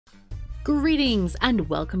Greetings and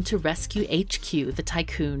welcome to Rescue HQ, the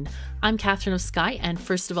Tycoon. I'm KatherineOfSky, and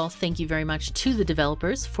first of all, thank you very much to the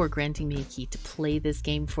developers for granting me a key to play this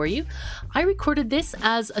game for you. I recorded this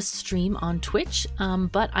as a stream on Twitch,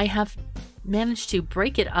 but I have managed to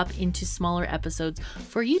break it up into smaller episodes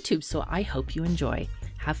for YouTube, so I hope you enjoy.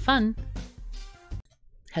 Have fun!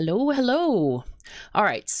 Hello. All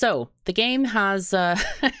right, so the game has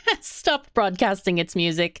stopped broadcasting its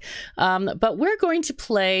music, but we're going to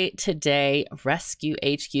play today Rescue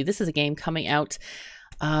HQ. This is a game coming out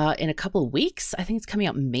in a couple of weeks. I think it's coming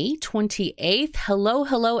out May 28th.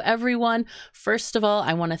 Hello, everyone. First of all,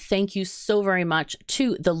 I want to thank you so very much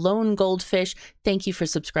to the Lone Goldfish. Thank you for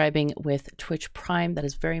subscribing with Twitch Prime. That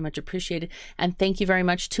is very much appreciated. And thank you very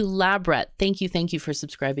much to Labret. Thank you for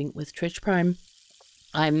subscribing with Twitch Prime.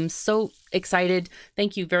 I'm so excited.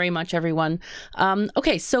 Thank you very much, everyone.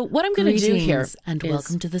 Okay, so what I'm going to do here and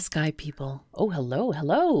welcome to the Sky people. Oh,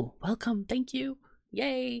 hello. Welcome. Thank you.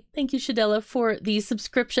 Yay. Thank you, Shadella, for the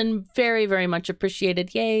subscription. Very much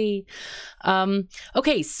appreciated. Yay.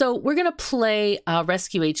 Okay, so we're going to play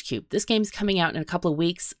Rescue HQ. This game's coming out in a couple of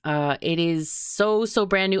weeks. It is so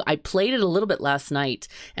brand new. I played it a little bit last night,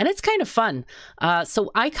 and it's kind of fun. So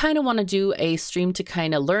I kind of want to do a stream to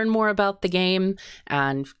kind of learn more about the game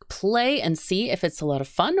and play and see if it's a lot of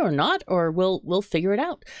fun or not, or we'll figure it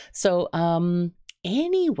out. So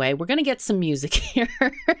anyway, we're going to get some music here.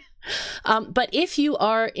 But if you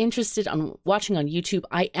are interested in watching on YouTube,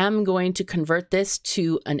 I am going to convert this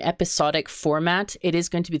to an episodic format. It is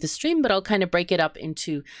going to be the stream, but I'll kind of break it up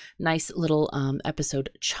into nice little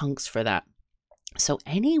episode chunks for that. So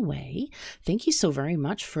anyway, thank you so very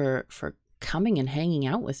much for coming and hanging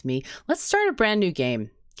out with me. Let's start a brand new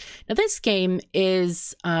game. Now this game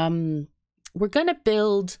is, we're going to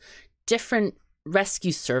build different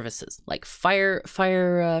rescue services like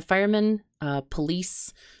firemen,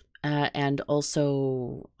 police, and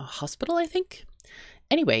also a hospital, I think.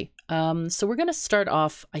 Anyway, so we're going to start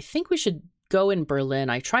off. I think we should go in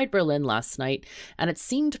Berlin. I tried Berlin last night, and it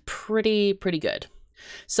seemed pretty good.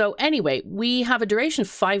 So anyway, we have a duration of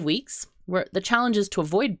 5 weeks. Where the challenge is to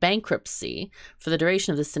avoid bankruptcy for the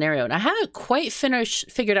duration of the scenario. And I haven't quite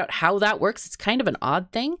figured out how that works. It's kind of an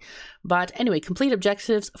odd thing. But anyway, complete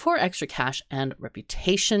objectives for extra cash and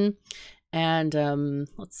reputation. And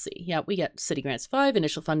let's see. Yeah, we get city grants 5,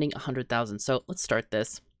 initial funding 100,000. So let's start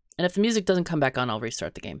this. And if the music doesn't come back on, I'll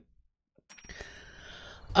restart the game.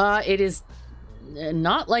 It is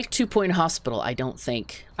not like 2 Point Hospital, I don't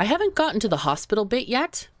think. I haven't gotten to the hospital bit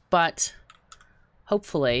yet, but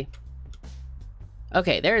hopefully.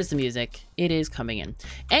 Okay, there's the music. It is coming in.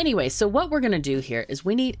 Anyway, so what we're going to do here is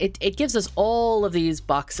we need, it gives us all of these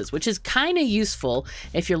boxes, which is kind of useful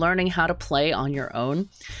if you're learning how to play on your own.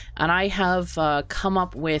 And I have come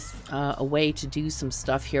up with a way to do some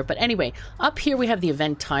stuff here. But anyway, up here we have the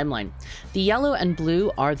event timeline. The yellow and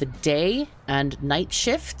blue are the day and night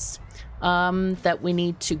shifts that we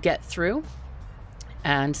need to get through.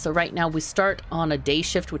 And so right now we start on a day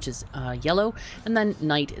shift, which is yellow, and then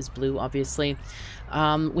night is blue, obviously.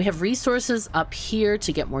 We have resources up here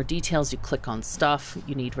to get more details. You click on stuff.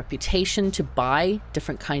 You need reputation to buy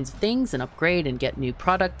different kinds of things and upgrade and get new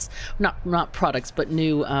products. Not products, but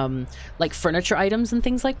new like furniture items and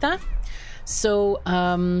things like that. So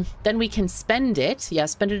then we can spend it. Yeah,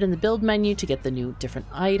 spend it in the build menu to get the new different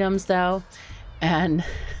items though. And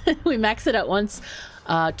we max it out once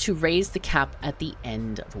to raise the cap at the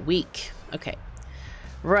end of a week. Okay,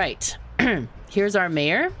 right. Here's our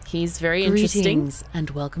mayor. He's very interesting. Greetings and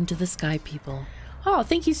welcome to the Sky people. Oh,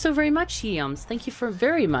 thank you so very much, Yums. Thank you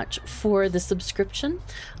very much for the subscription.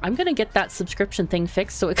 I'm going to get that subscription thing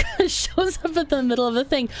fixed so it kind of shows up at the middle of the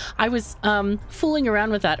thing. I was fooling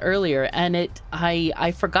around with that earlier, and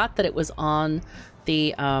I forgot that it was on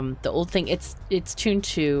the old thing. It's tuned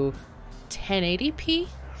to 1080p.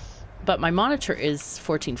 But my monitor is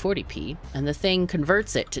 1440p, and the thing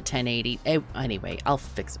converts it to 1080. Anyway, I'll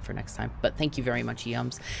fix it for next time. But thank you very much,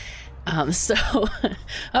 Yums.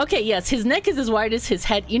 Okay, yes, his neck is as wide as his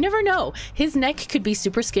head. You never know. His neck could be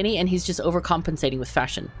super skinny, and he's just overcompensating with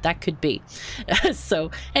fashion. That could be. So,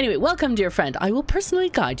 anyway, welcome, dear friend. I will personally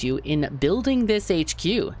guide you in building this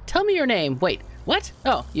HQ. Tell me your name. Wait, what?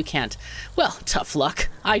 Oh, you can't. Well, tough luck.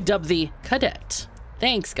 I dub thee Cadet.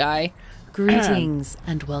 Thanks, guy. Greetings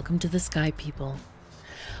and welcome to the Sky people.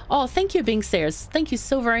 Oh, thank you, Bing Sayers. Thank you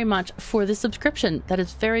so very much for the subscription. That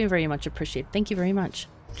is very much appreciated. Thank you very much.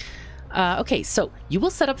 Okay, so you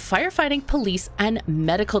will set up firefighting, police, and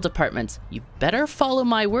medical departments. You better follow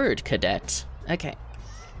my word, Cadet. Okay,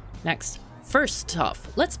 next. First off,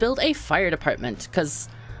 let's build a fire department, because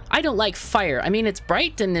I don't like fire. I mean, it's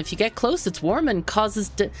bright, and if you get close, it's warm and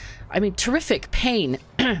causes, terrific pain.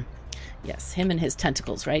 Yes, him and his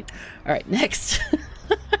tentacles, right? All right, next.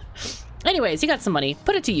 Anyways, you got some money.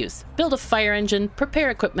 Put it to use. Build a fire engine,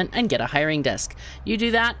 prepare equipment, and get a hiring desk. You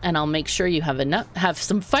do that, and I'll make sure you have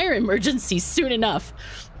some fire emergencies soon enough.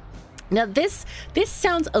 Now, this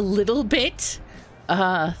sounds a little bit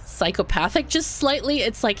psychopathic, just slightly.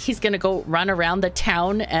 It's like he's gonna go run around the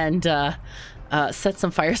town and set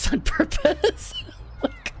some fires on purpose. Oh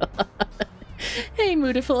my god. Hey,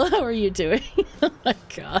 Mootiful, how are you doing? Oh my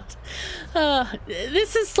god.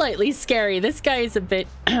 This is slightly scary. This guy is a bit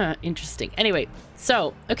interesting. Anyway,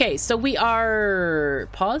 so, okay, so we are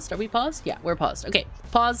paused. Are we paused? Yeah, we're paused. Okay,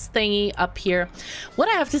 pause thingy up here. What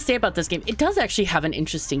I have to say about this game, it does actually have an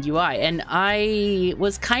interesting UI, and I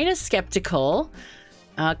was kind of skeptical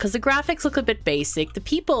because the graphics look a bit basic. The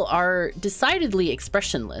people are decidedly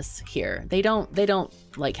expressionless here. They don't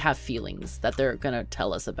like have feelings that they're gonna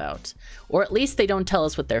tell us about, or at least they don't tell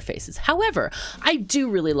us with their faces. However, I do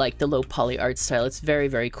really like the low poly art style. It's very,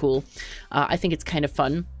 very cool. I think it's kind of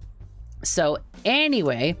fun. So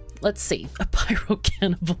anyway, let's see. A pyro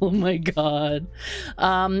cannibal, oh my god.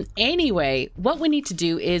 Anyway, what we need to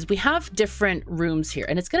do is we have different rooms here,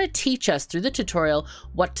 and it's gonna teach us through the tutorial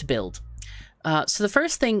what to build. So the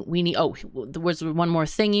first thing we need, oh, there was one more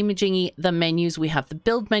thingy majingy, the menus. We have the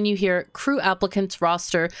build menu here, crew, applicants,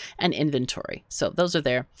 roster, and inventory. So those are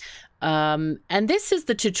there. And this is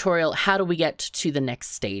the tutorial. How do we get to the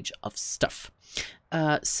next stage of stuff?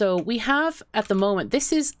 So we have at the moment,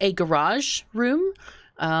 this is a garage room.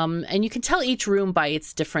 And you can tell each room by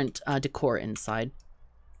its different decor inside.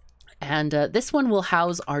 And this one will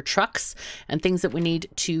house our trucks and things that we need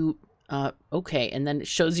to okay, and then it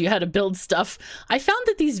shows you how to build stuff. I found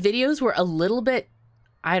that these videos were a little bit,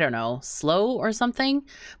 I don't know, slow or something,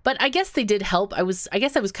 but I guess they did help. I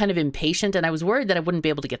guess I was kind of impatient, and I was worried that I wouldn't be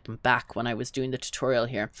able to get them back when I was doing the tutorial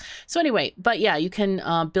here. So anyway, but yeah, you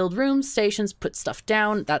can build rooms, stations, put stuff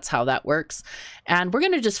down. That's how that works. And we're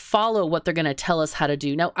going to just follow what they're going to tell us how to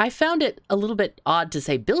do. Now, I found it a little bit odd to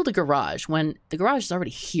say build a garage when the garage is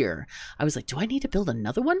already here. I was like, do I need to build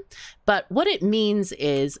another one? But what it means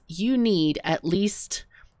is you need at least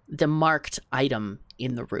the marked item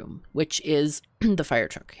in the room, which is the fire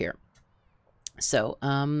truck here. So,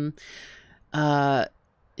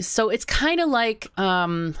 so it's kind of like,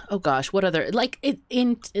 oh gosh, what other, like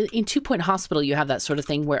in 2 Point Hospital, you have that sort of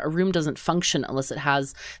thing where a room doesn't function unless it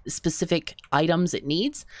has the specific items it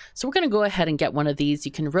needs. So we're going to go ahead and get one of these.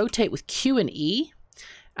 You can rotate with Q and E,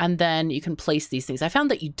 and then you can place these things. I found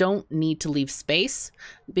that you don't need to leave space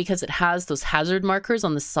because it has those hazard markers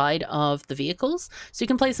on the side of the vehicles. So you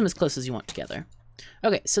can place them as close as you want together.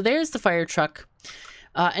 Okay, so there's the fire truck.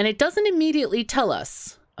 And it doesn't immediately tell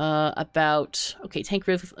us about, okay, tank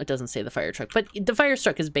roof, it doesn't say the fire truck, but the fire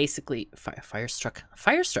struck is basically, fire struck,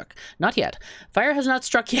 not yet. Fire has not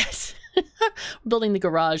struck yet. We're building the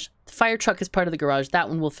garage. The fire truck is part of the garage. That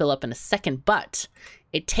one will fill up in a second, but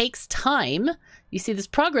it takes time. You see this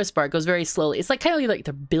progress bar goes very slowly. It's like kind of like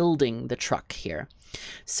they're building the truck here.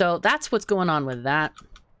 So that's what's going on with that.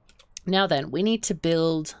 Now then, we need to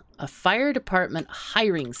build a fire department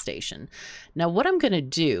hiring station. Now what I'm going to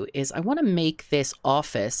do is I want to make this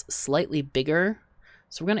office slightly bigger.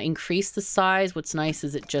 So we're going to increase the size. What's nice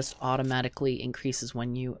is it just automatically increases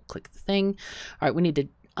when you click the thing. All right, we need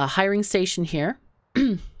a hiring station here.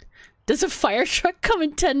 Does a fire truck come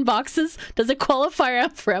in 10 boxes? Does it qualify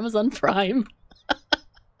for Amazon Prime?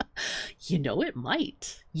 You know it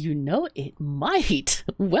might. You know it might.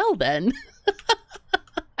 Well then.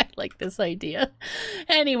 I like this idea.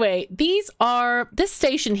 Anyway, this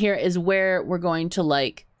station here is where we're going to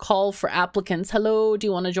like call for applicants. Hello, do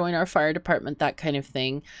you want to join our fire department? That kind of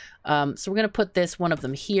thing. So we're going to put one of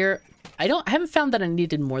them here. I haven't found that I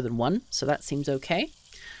needed more than one, so that seems okay.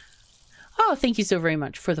 Oh, thank you so very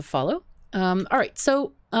much for the follow. All right,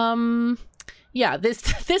 so yeah,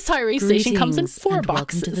 this hiring station comes in 4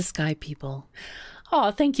 boxes. Welcome to the Sky People. Oh,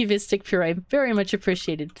 thank you, Vistic Puree. Very much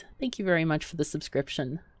appreciated. Thank you very much for the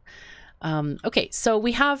subscription. Okay, so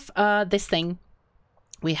we have this thing.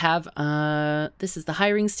 We have, this is the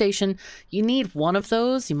hiring station. You need one of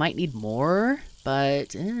those. You might need more,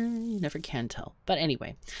 but you never can tell. But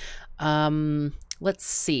anyway, let's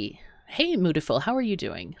see. Hey, Mootiful, how are you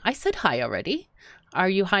doing? I said hi already. Are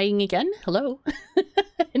you hiing again? Hello.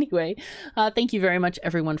 Anyway, thank you very much,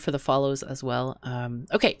 everyone, for the follows as well.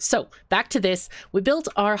 Okay, so back to this. We built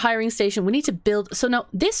our hiring station. We need to build. So now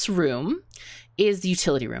this room is the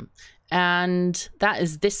utility room. And that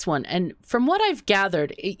is this one. And from what I've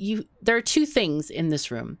gathered, there are two things in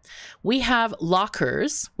this room. We have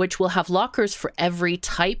lockers, which will have lockers for every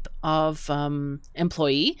type of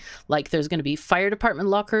employee. Like there's going to be fire department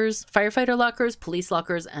lockers, firefighter lockers, police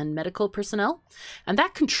lockers, and medical personnel. And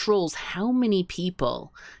that controls how many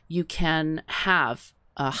people you can have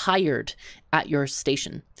hired at your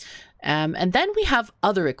station. And then we have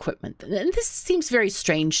other equipment. And this seems very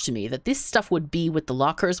strange to me that this stuff would be with the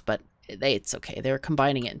lockers, but it's okay. They're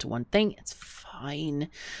combining it into one thing. It's fine.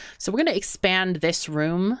 So we're going to expand this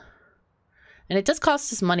room. And it does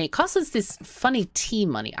cost us money. It costs us this funny T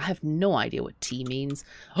money. I have no idea what T means.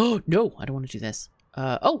 Oh, no, I don't want to do this.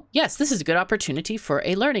 Oh, yes, this is a good opportunity for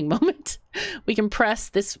a learning moment. We can press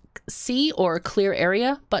this C or clear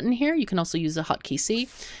area button here. You can also use the hotkey C.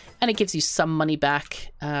 And it gives you some money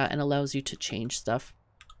back and allows you to change stuff.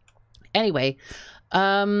 Anyway,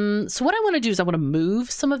 so what I want to do is I want to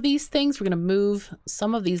move some of these things. We're going to move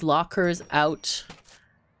some of these lockers out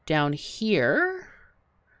down here.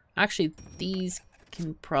 Actually, these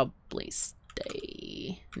can probably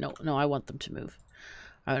stay. No, I want them to move.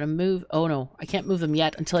 I'm going to move. Oh, no, I can't move them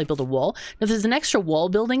yet until I build a wall. Now, there's an extra wall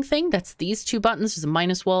building thing. That's these two buttons. There's a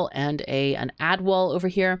minus wall and an add wall over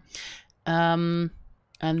here. And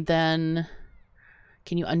then...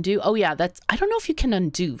 Can you undo? Oh yeah, I don't know if you can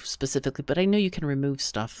undo specifically, but I know you can remove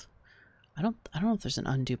stuff. I don't know if there's an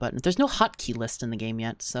undo button. There's no hotkey list in the game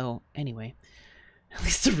yet, so anyway. At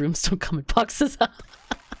least the rooms don't come in boxes.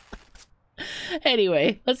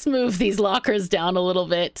 Anyway, let's move these lockers down a little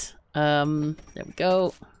bit. There we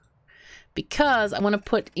go. Because I want to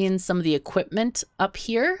put in some of the equipment up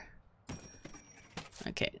here.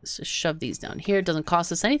 Okay, let's just shove these down here. It doesn't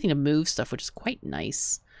cost us anything to move stuff, which is quite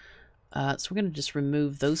nice. So we're going to just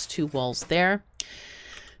remove those two walls there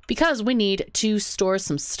because we need to store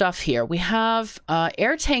some stuff here. We have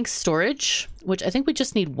air tank storage, which I think we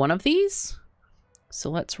just need one of these. So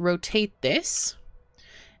let's rotate this.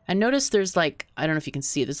 And notice there's like, I don't know if you can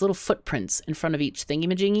see, there's little footprints in front of each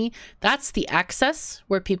thingy-majingy. That's the access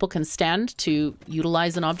where people can stand to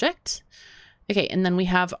utilize an object. Okay, and then we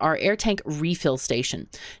have our air tank refill station.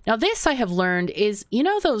 Now this I have learned is, you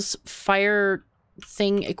know those fire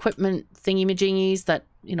equipment thingy-majingies that,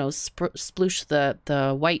 you know, sploosh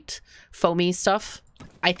the white foamy stuff?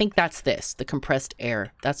 I think that's the compressed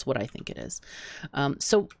air. That's what I think it is.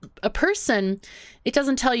 So a person, it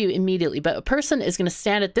doesn't tell you immediately, but a person is going to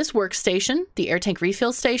stand at this workstation, the air tank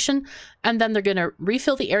refill station, and then they're going to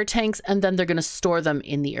refill the air tanks, and then they're going to store them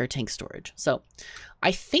in the air tank storage. So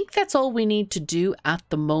I think that's all we need to do at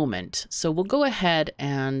the moment. So we'll go ahead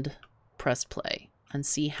and press play and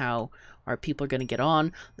see how our people are going to get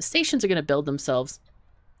on. The stations are going to build themselves,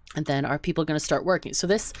 and then our people are going to start working. So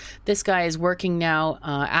this guy is working now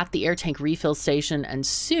at the air tank refill station, and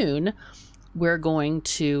soon we're going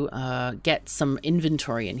to get some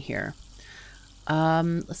inventory in here.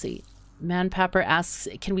 Let's see. Manpapper asks,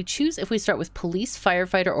 can we choose if we start with police,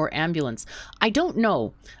 firefighter, or ambulance? I don't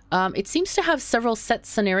know. It seems to have several set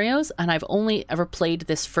scenarios, and I've only ever played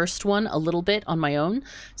this first one a little bit on my own.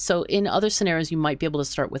 So in other scenarios, you might be able to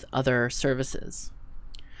start with other services.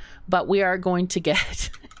 But we are going to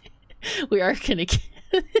get... we are going to get...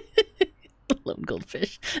 Lone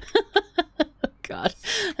goldfish. God.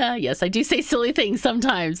 Yes, I do say silly things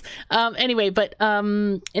sometimes. Anyway, but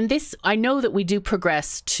in this, I know that we do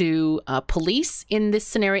progress to police in this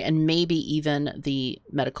scenario, and maybe even the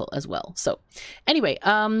medical as well. So anyway,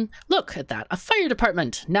 look at that. A fire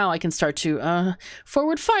department. Now I can start to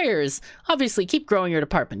forward fires. Obviously, keep growing your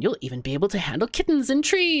department. You'll even be able to handle kittens in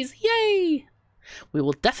trees. Yay! We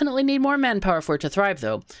will definitely need more manpower for it to thrive,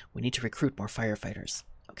 though. We need to recruit more firefighters.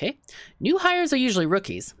 Okay. New hires are usually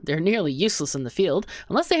rookies. They're nearly useless in the field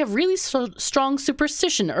unless they have really strong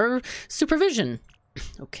superstition or supervision.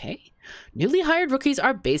 Okay. Newly hired rookies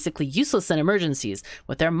are basically useless in emergencies.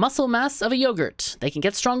 With their muscle mass of a yogurt, they can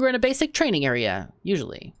get stronger in a basic training area,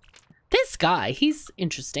 usually. This guy, he's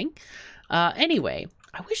interesting. Anyway,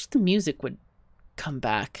 I wish the music would come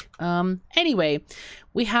back. Anyway,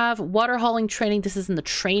 we have water hauling training. This is in the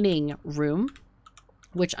training room,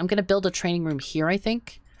 which I'm going to build a training room here, I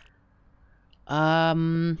think.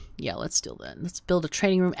 Yeah, let's do that. Let's build a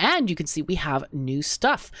training room, and you can see we have new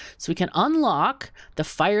stuff. So we can unlock the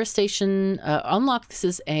fire station, this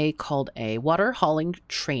is called a water hauling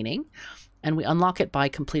training, and we unlock it by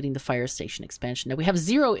completing the fire station expansion. Now we have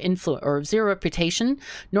zero influence or zero reputation.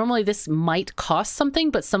 Normally this might cost something,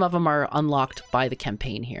 but some of them are unlocked by the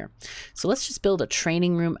campaign here. So let's just build a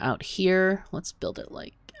training room out here. Let's build it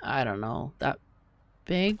like, I don't know, that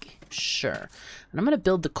big? Sure. And I'm going to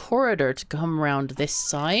build the corridor to come around this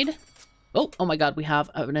side. Oh my God, we have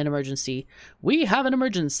an emergency. We have an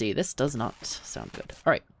emergency. This does not sound good.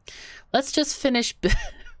 All right, let's just finish.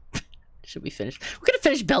 Should we finish? We're going to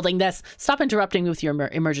finish building this. Stop interrupting me with your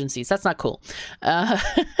emergencies. That's not cool.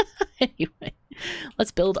 Anyway,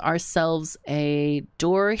 let's build ourselves a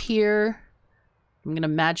door here. I'm going to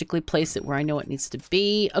magically place it where I know it needs to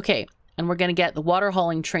be. Okay, and we're going to get the water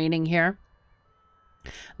hauling training here.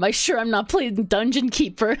 Am I sure I'm not playing Dungeon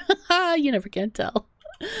Keeper? You never can tell.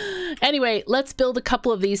 Anyway, let's build a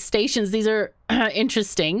couple of these stations. These are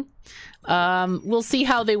interesting. We'll see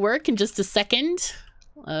how they work in just a second.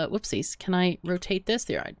 Whoopsies. Can I rotate this?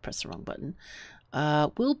 There, I pressed the wrong button.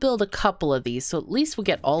 We'll build a couple of these. So at least we'll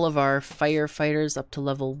get all of our firefighters up to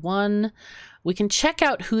level 1. We can check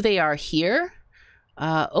out who they are here.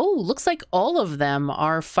 Oh, looks like all of them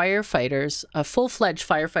are firefighters, full-fledged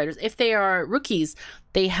firefighters. If they are rookies,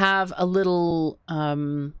 they have a little,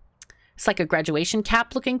 it's like a graduation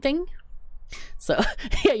cap looking thing. So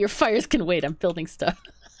yeah, your fires can wait. I'm building stuff.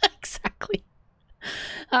 Exactly.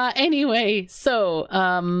 Anyway, so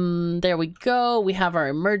there we go. We have our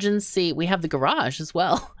emergency. We have the garage as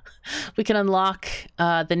well. We can unlock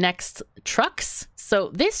the next trucks. So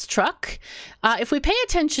this truck, if we pay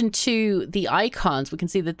attention to the icons, we can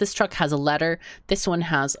see that this truck has a letter. This one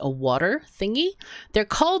has a water thingy. They're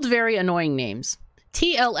called very annoying names.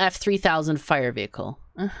 TLF 3000 fire vehicle.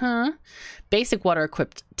 Basic water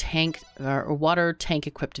equipped tank or water tank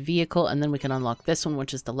equipped vehicle. And then we can unlock this one,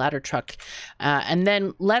 which is the ladder truck. And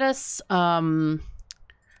then let us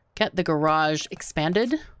get the garage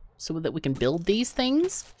expanded so that we can build these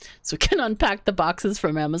things. So we can unpack the boxes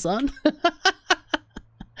from Amazon.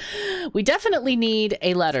 We definitely need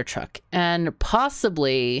a ladder truck and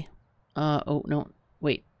possibly, oh no,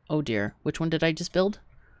 wait, oh dear. Which one did I just build?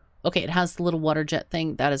 Okay, it has the little water jet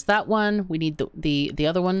thing. That is that one. We need the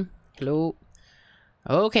other one. Hello.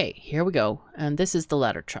 Okay, here we go. And this is the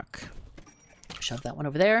ladder truck. Shove that one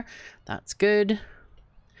over there. That's good.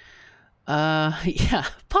 Yeah,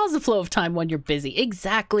 pause the flow of time when you're busy.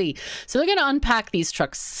 Exactly. So they're going to unpack these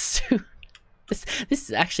trucks soon. This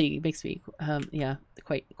actually makes me, yeah,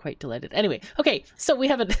 quite delighted. Anyway, okay, so we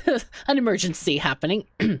have an emergency happening.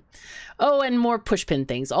 Oh, and more push pin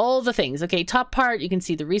things, all the things. Okay, top part, you can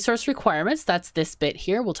see the resource requirements. That's this bit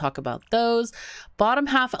here. We'll talk about those. Bottom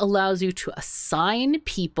half allows you to assign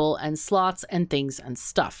people and slots and things and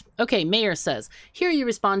stuff. Okay, Mayor says, here you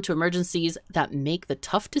respond to emergencies that make the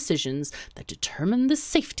tough decisions that determine the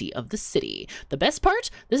safety of the city. The best part,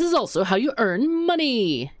 this is also how you earn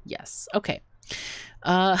money. Yes, okay.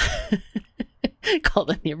 Call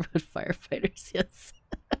the neighborhood firefighters, yes.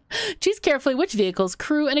 Choose carefully which vehicles,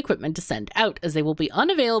 crew, and equipment to send out, as they will be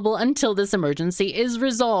unavailable until this emergency is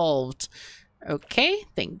resolved. Okay,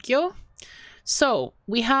 thank you. So,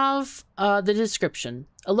 we have the description.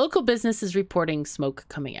 A local business is reporting smoke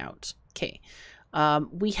coming out. Okay.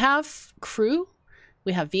 We have crew,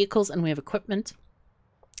 we have vehicles, and we have equipment.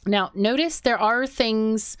 Now, notice there are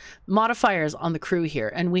things, modifiers on the crew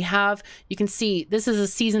here. And we have, you can see, this is a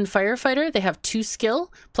seasoned firefighter. They have 2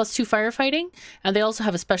 skill, plus 2 firefighting. And they also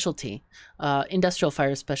have a specialty, industrial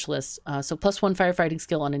fire specialist. So plus 1 firefighting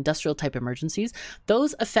skill on industrial type emergencies.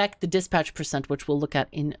 Those affect the dispatch percent, which we'll look at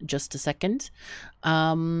in just a second.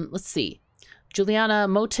 Let's see. Juliana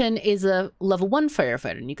Moten is a level 1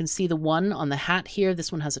 firefighter, and you can see the 1 on the hat here. This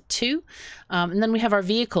one has a 2. And then we have our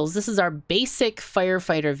vehicles. This is our basic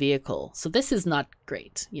firefighter vehicle. So this is not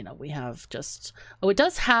great. You know, we have just, oh, it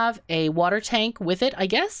does have a water tank with it, I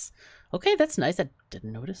guess. Okay, that's nice. I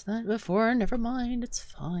didn't notice that before. Never mind. It's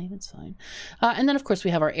fine. It's fine. And then, of course,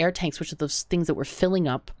 we have our air tanks, which are those things that we're filling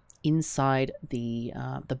up inside the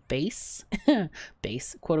base,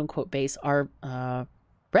 base, quote unquote base, our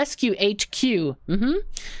Rescue HQ.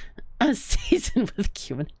 A season with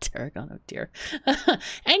Cuban tarragon. Oh dear.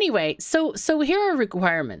 Anyway, so here are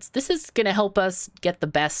requirements. This is going to help us get the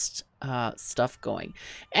best stuff going.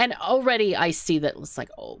 And already I see that it's like,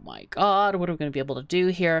 oh my God, what are we going to be able to do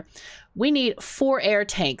here? We need 4 air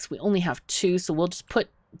tanks. We only have 2, so we'll just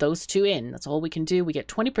put those 2 in. That's all we can do. We get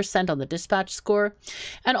 20% on the dispatch score.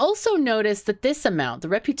 And also notice that this amount, the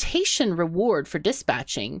reputation reward for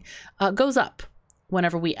dispatching, goes up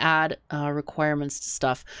whenever we add requirements to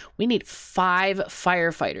stuff. We need 5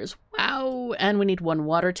 firefighters. Wow. And we need 1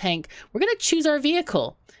 water tank. We're going to choose our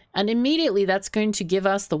vehicle. And immediately that's going to give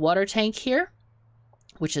us the water tank here,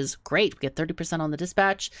 which is great. We get 30% on the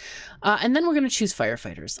dispatch. And then we're going to choose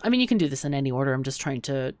firefighters. I mean, you can do this in any order. I'm just trying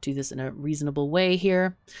to do this in a reasonable way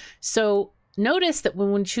here. So notice that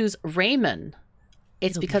when we choose Raymond,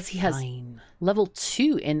 it's because he has level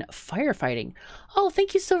 2 in firefighting. Oh,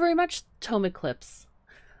 thank you so very much, Tom Eclipse.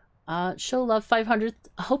 Show love 500.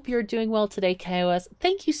 Hope you're doing well today, KOS.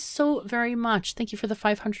 Thank you so very much. Thank you for the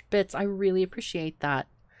 500 bits. I really appreciate that.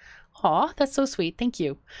 Aw, that's so sweet. Thank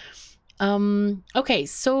you. Okay,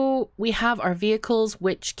 so we have our vehicles,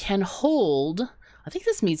 which can hold, I think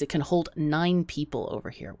this means it can hold 9 people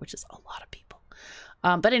over here, which is a lot of people.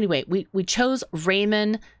 But anyway, we chose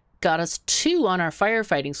Raymond, got us 2 on our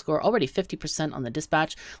firefighting score, already 50% on the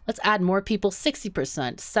dispatch. Let's add more people, 60%,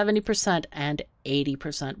 70%, and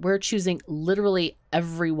 80%. We're choosing literally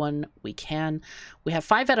everyone we can. We have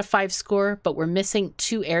 5 out of 5 score, but we're missing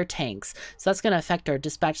 2 air tanks. So that's going to affect our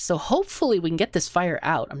dispatch. So hopefully we can get this fire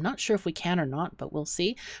out. I'm not sure if we can or not, but we'll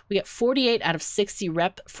see. We get 48 out of 60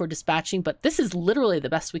 rep for dispatching, but this is literally the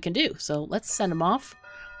best we can do. So let's send them off.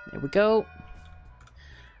 There we go.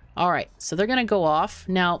 All right, so they're going to go off.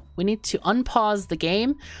 Now, we need to unpause the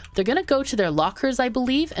game. They're going to go to their lockers, I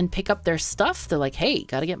believe, and pick up their stuff. They're like, hey,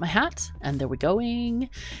 got to get my hat. And there we're going.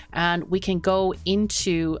 And we can go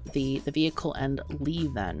into the vehicle and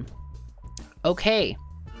leave then. Okay.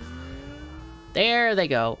 There they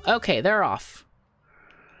go. Okay, they're off.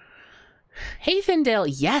 Hey, Findale.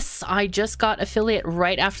 Yes, I just got affiliate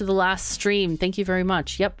right after the last stream. Thank you very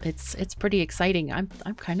much. Yep, it's pretty exciting. I'm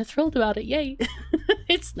kind of thrilled about it. Yay.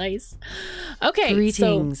 It's nice. Okay.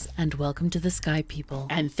 Greetings and welcome to the Sky People.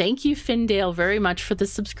 And thank you, Findale, very much for the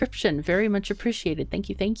subscription. Very much appreciated. Thank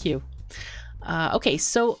you. Thank you. Okay,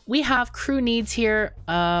 so we have crew needs here.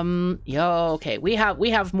 Okay, we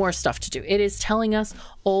have more stuff to do. It is telling us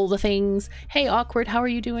all the things. Hey, Awkward, how are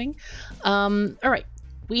you doing? All right.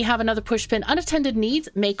 We have another push pin. Unattended needs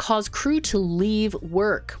may cause crew to leave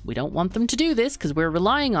work. We don't want them to do this because we're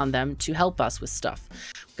relying on them to help us with stuff.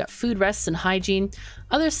 We've got food, rests, and hygiene.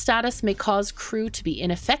 Other status may cause crew to be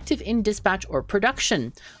ineffective in dispatch or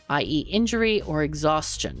production, i.e. injury or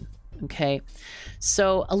exhaustion. Okay,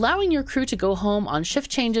 so allowing your crew to go home on shift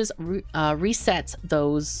changes resets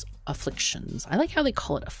those afflictions. I like how they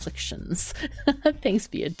call it afflictions. Thanks,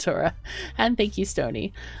 Beatora. And thank you,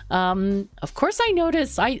 Stony. Of course I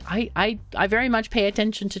notice. I very much pay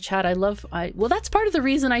attention to chat. Well, that's part of the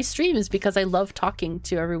reason I stream, is because I love talking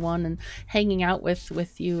to everyone and hanging out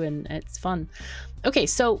with you, and it's fun. Okay,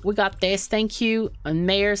 so we got this. Thank you. And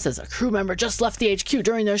Mayor says a crew member just left the HQ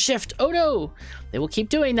during their shift. Oh no! They will keep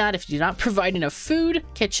doing that if you do not provide enough food,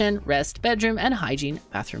 kitchen, rest, bedroom, and hygiene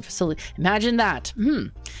bathroom facility. Imagine that.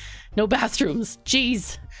 No bathrooms.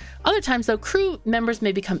 Jeez. Other times, though, crew members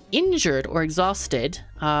may become injured or exhausted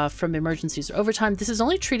from emergencies or overtime. This is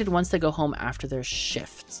only treated once they go home after their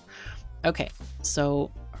shifts. Okay,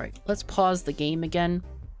 so, all right, let's pause the game again.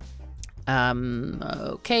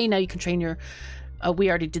 Okay, now you can train your... we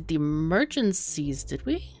already did the emergencies, did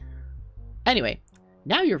we? Anyway,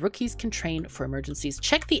 now your rookies can train for emergencies.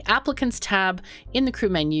 Check the applicants tab in the crew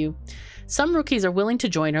menu. Some rookies are willing to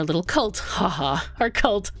join our little cult. Haha, our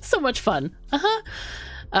cult. So much fun.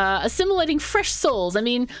 Assimilating fresh souls. I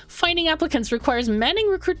mean, finding applicants requires manning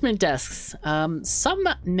recruitment desks. Some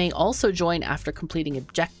may also join after completing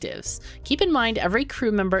objectives. Keep in mind, every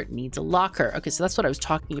crew member needs a locker. Okay, so that's what I was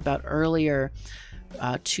talking about earlier.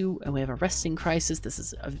 And we have a resting crisis. This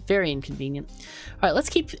is very inconvenient. All right, let's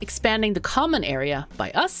keep expanding the common area.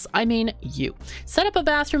 By us, I mean you. Set up a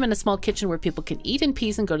bathroom and a small kitchen where people can eat in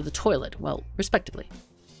peace and go to the toilet. Well, respectively.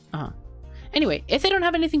 Anyway, if they don't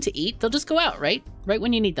have anything to eat, they'll just go out, right? Right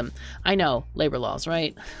when you need them. I know, labor laws,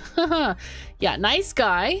 right? Yeah, nice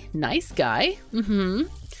guy. Nice guy. The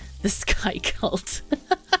Sky Cult.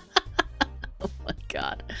 Oh my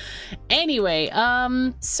god. Anyway,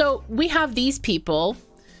 so we have these people.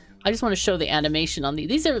 I just want to show the animation on these.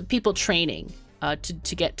 These are people training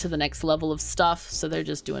to get to the next level of stuff. So they're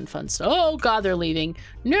just doing fun stuff. Oh god, they're leaving.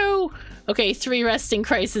 No. Okay, 3 resting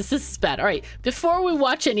crisis. This is bad. All right, before we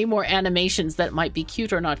watch any more animations that might be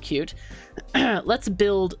cute or not cute, let's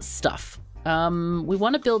build stuff. We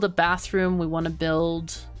want to build a bathroom. We want to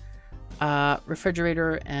build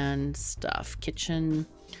refrigerator and stuff. Kitchen.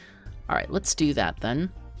 All right, let's do that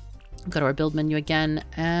then. Go to our build menu again,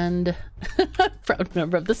 and proud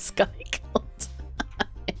member of the Sky Cult.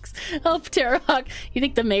 Oh, Pterohawk, you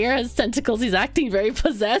think the mayor has tentacles? He's acting very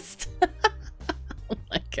possessed. Oh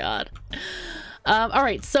my god. All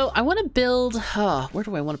right, so I want to build... where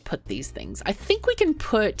do I want to put these things? I think we can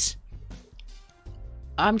put...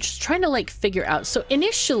 I'm just trying to like figure out. So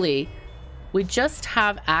initially, we just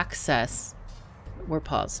have access... We're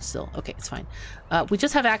paused still. Okay, it's fine. We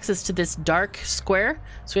just have access to this dark square,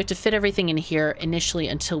 so we have to fit everything in here initially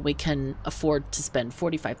until we can afford to spend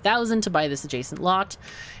 45,000 to buy this adjacent lot.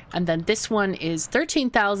 And then this one is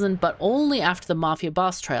 13,000, but only after the Mafia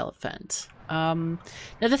boss trial event. Now,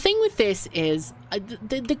 the thing with this is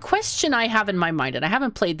the question I have in my mind, and I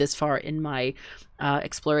haven't played this far in my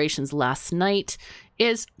explorations last night,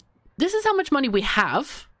 is this is how much money we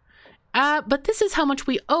have, but this is how much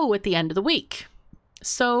we owe at the end of the week.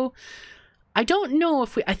 So I don't know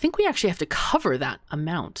if I think we actually have to cover that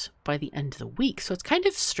amount by the end of the week. So it's kind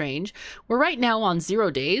of strange. We're right now on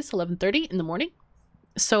 0 days, 11:30 in the morning.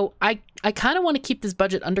 So I kind of want to keep this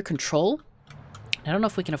budget under control. I don't know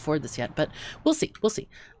if we can afford this yet, but we'll see. We'll see.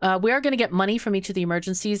 We are going to get money from each of the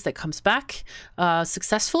emergencies that comes back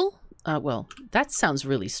successful. Well, that sounds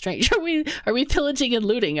really strange. Are we pillaging and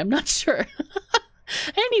looting? I'm not sure.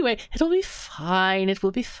 Anyway, it'll be fine. It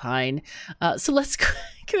will be fine. So let's go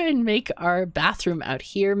ahead and make our bathroom out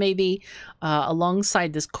here, maybe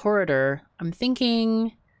alongside this corridor. I'm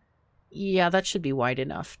thinking, yeah, that should be wide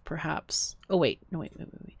enough, perhaps. Oh, wait. No, wait.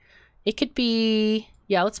 It could be,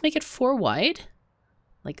 yeah, let's make it 4 wide,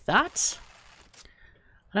 like that.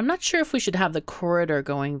 And I'm not sure if we should have the corridor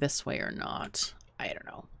going this way or not. I don't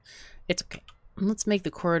know. It's okay. Let's make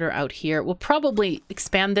the corridor out here. We'll probably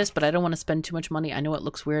expand this, but I don't want to spend too much money. I know it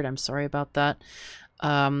looks weird. I'm sorry about that.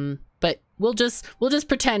 But we'll just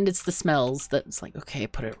pretend it's the smells that it's like, okay,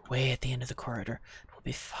 put it way at the end of the corridor. We'll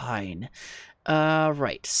be fine.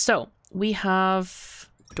 Right. So we have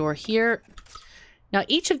a door here. Now,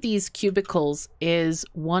 each of these cubicles is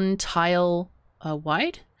 1 tile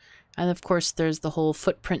wide. And of course, there's the whole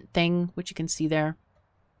footprint thing, which you can see there.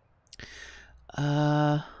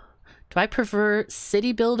 Do I prefer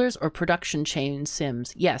city builders or production chain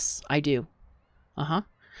sims? Yes, I do.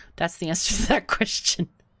 That's the answer to that question.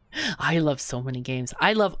 I love so many games.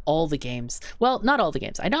 I love all the games. Well, not all the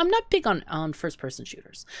games. I know I'm not big on first-person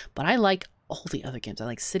shooters, but I like all the other games. I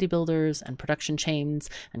like city builders and production chains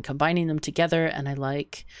and combining them together, and I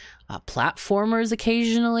like platformers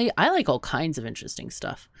occasionally. I like all kinds of interesting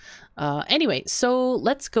stuff. Anyway, so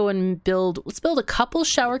let's go and build a couple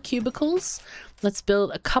shower cubicles. Let's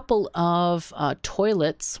build a couple of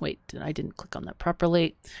toilets. Wait, I didn't click on that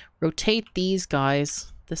properly. Rotate these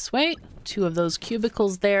guys this way. 2 of those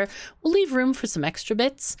cubicles there. We'll leave room for some extra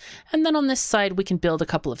bits. And then on this side, we can build a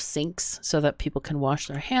couple of sinks so that people can wash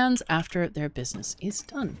their hands after their business is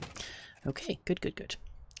done. Okay, good.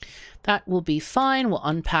 That will be fine. We'll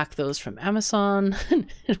unpack those from Amazon.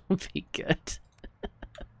 It will be good.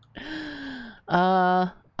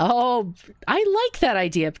 Oh, I like that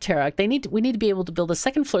idea, Pteroc. We need to be able to build a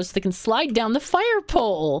second floor so they can slide down the fire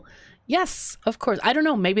pole. Yes, of course. I don't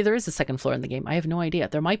know. Maybe there is a second floor in the game. I have no idea.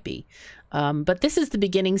 There might be. But this is the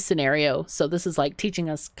beginning scenario. So this is like teaching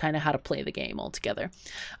us kind of how to play the game altogether.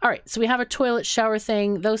 All right. So we have a toilet shower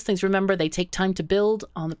thing. Those things, remember, they take time to build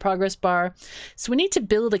on the progress bar. So we need to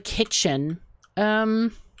build a kitchen.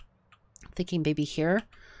 I'm thinking maybe here.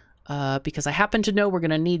 Because I happen to know we're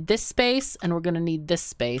going to need this space and we're going to need this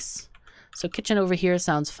space. So kitchen over here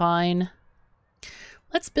sounds fine.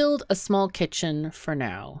 Let's build a small kitchen for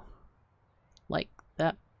now. Like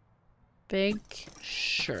that big?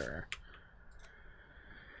 Sure.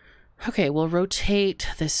 Okay, we'll rotate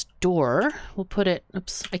this door. We'll put it,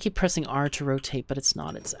 oops, I keep pressing R to rotate, but it's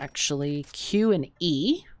not. It's actually Q and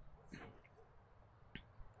E.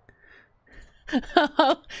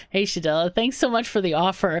 Hey, Shadella, thanks so much for the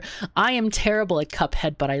offer. I am terrible at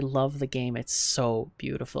Cuphead, but I love the game. It's so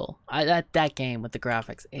beautiful. That game with the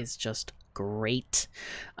graphics is just great.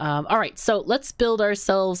 All right, so let's build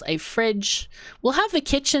ourselves a fridge. We'll have the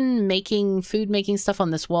kitchen food making stuff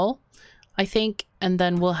on this wall, I think, and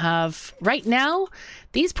then we'll have, right now,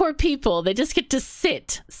 these poor people, they just get to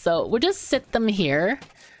sit. So we'll just sit them here.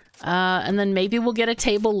 And then maybe we'll get a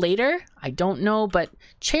table later. I don't know, but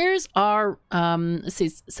chairs are, let's see,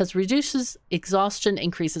 it says reduces exhaustion,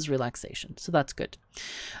 increases relaxation. So that's good.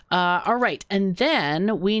 All right. And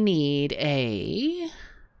then we need a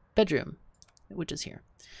bedroom, which is here.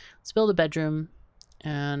 Let's build a bedroom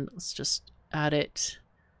and let's just add it.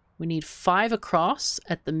 We need 5 across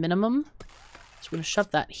at the minimum. So we're going to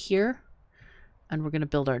shove that here and we're going to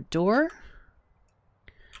build our door.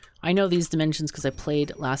 I know these dimensions because I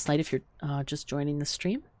played last night if you're just joining the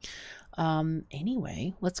stream.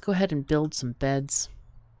 Anyway, let's go ahead and build some beds.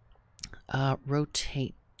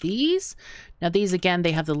 Rotate these. Now these, again,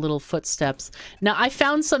 they have the little footsteps. Now I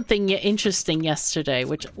found something interesting yesterday,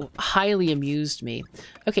 which highly amused me.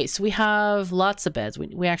 Okay, so we have lots of beds.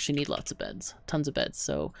 We actually need lots of beds, tons of beds.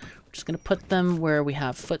 So we're just going to put them where we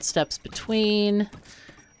have footsteps between.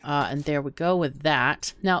 And there we go with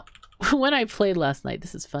that. Now, when I played last night,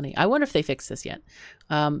 this is funny. I wonder if they fixed this yet.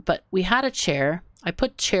 But we had a chair. I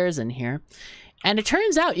put chairs in here. And it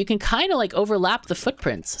turns out you can kind of like overlap the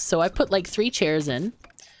footprints. So I put like 3 chairs in.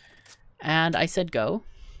 And I said go.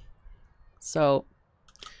 So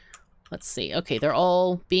let's see. Okay, they're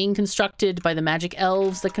all being constructed by the magic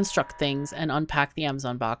elves that construct things and unpack the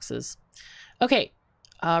Amazon boxes. Okay,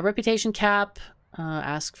 reputation cap.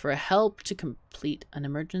 Ask for help to complete an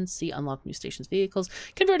emergency, unlock new stations vehicles,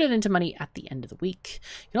 convert it into money at the end of the week.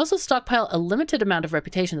 You can also stockpile a limited amount of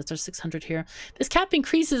reputation. That's our 600 here. This cap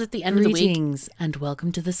increases at the end of the week. Greetings and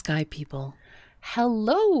welcome to the Sky People.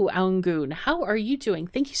 Hello, Aungoon. How are you doing?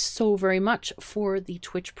 Thank you so very much for the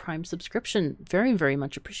Twitch Prime subscription. Very, very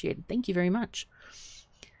much appreciated. Thank you very much.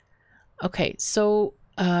 Okay, so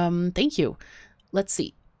thank you. Let's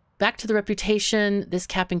see. Back to the reputation. This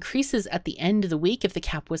cap increases at the end of the week if the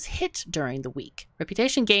cap was hit during the week.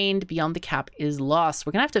 Reputation gained beyond the cap is lost.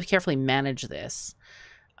 We're going to have to carefully manage this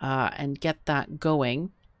and get that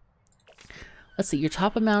going. Let's see. Your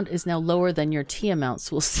top amount is now lower than your T amount,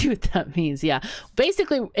 so we'll see what that means. Yeah.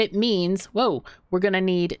 Basically, it means, whoa, we're going to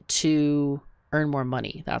need to earn more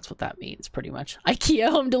money. That's what that means, pretty much. IKEA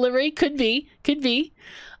home delivery. Could be. Could be.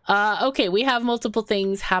 Okay, we have multiple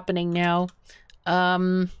things happening now.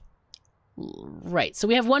 Right, so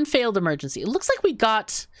we have one failed emergency. It looks like we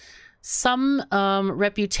got some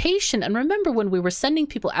reputation. And remember when we were sending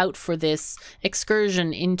people out for this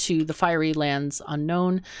excursion into the fiery lands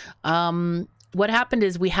unknown, what happened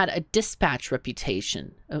is we had a dispatch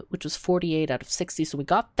reputation, which was 48 out of 60. So we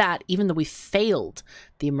got that even though we failed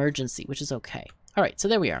the emergency, which is okay. All right, so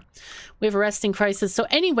there we are. We have a resting crisis. So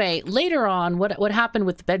anyway, later on, what happened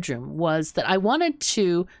with the bedroom was that I wanted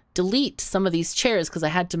to delete some of these chairs because I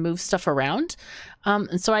had to move stuff around.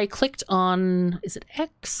 And so I clicked on, is it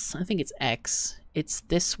X? I think it's X. It's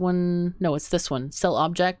this one. No, it's this one, sell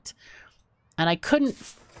object. And I couldn't,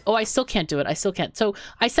 oh, I still can't do it. I still can't. So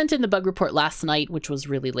I sent in the bug report last night, which was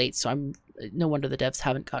really late. So no wonder the devs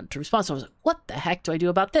haven't gotten to respond. So I was like, what the heck do I do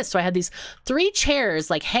about this? So I had these 3 chairs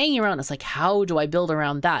like hanging around. It's like, how do I build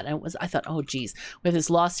around that? And I thought, oh geez, we have this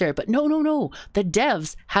lost area. But no. The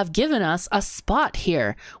devs have given us a spot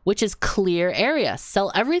here, which is clear area.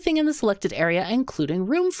 Sell everything in the selected area, including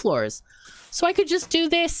room floors. So I could just do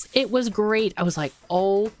this. It was great. I was like,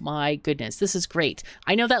 oh my goodness, this is great.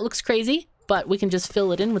 I know that looks crazy, but we can just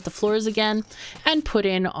fill it in with the floors again and put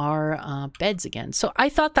in our beds again. So I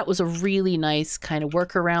thought that was a really nice kind of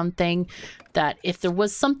workaround thing, that if there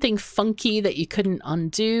was something funky that you couldn't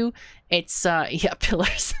undo, it's, yeah,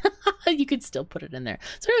 pillars. You could still put it in there.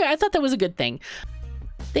 So anyway, I thought that was a good thing.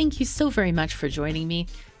 Thank you so very much for joining me.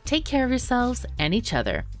 Take care of yourselves and each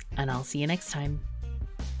other, and I'll see you next time.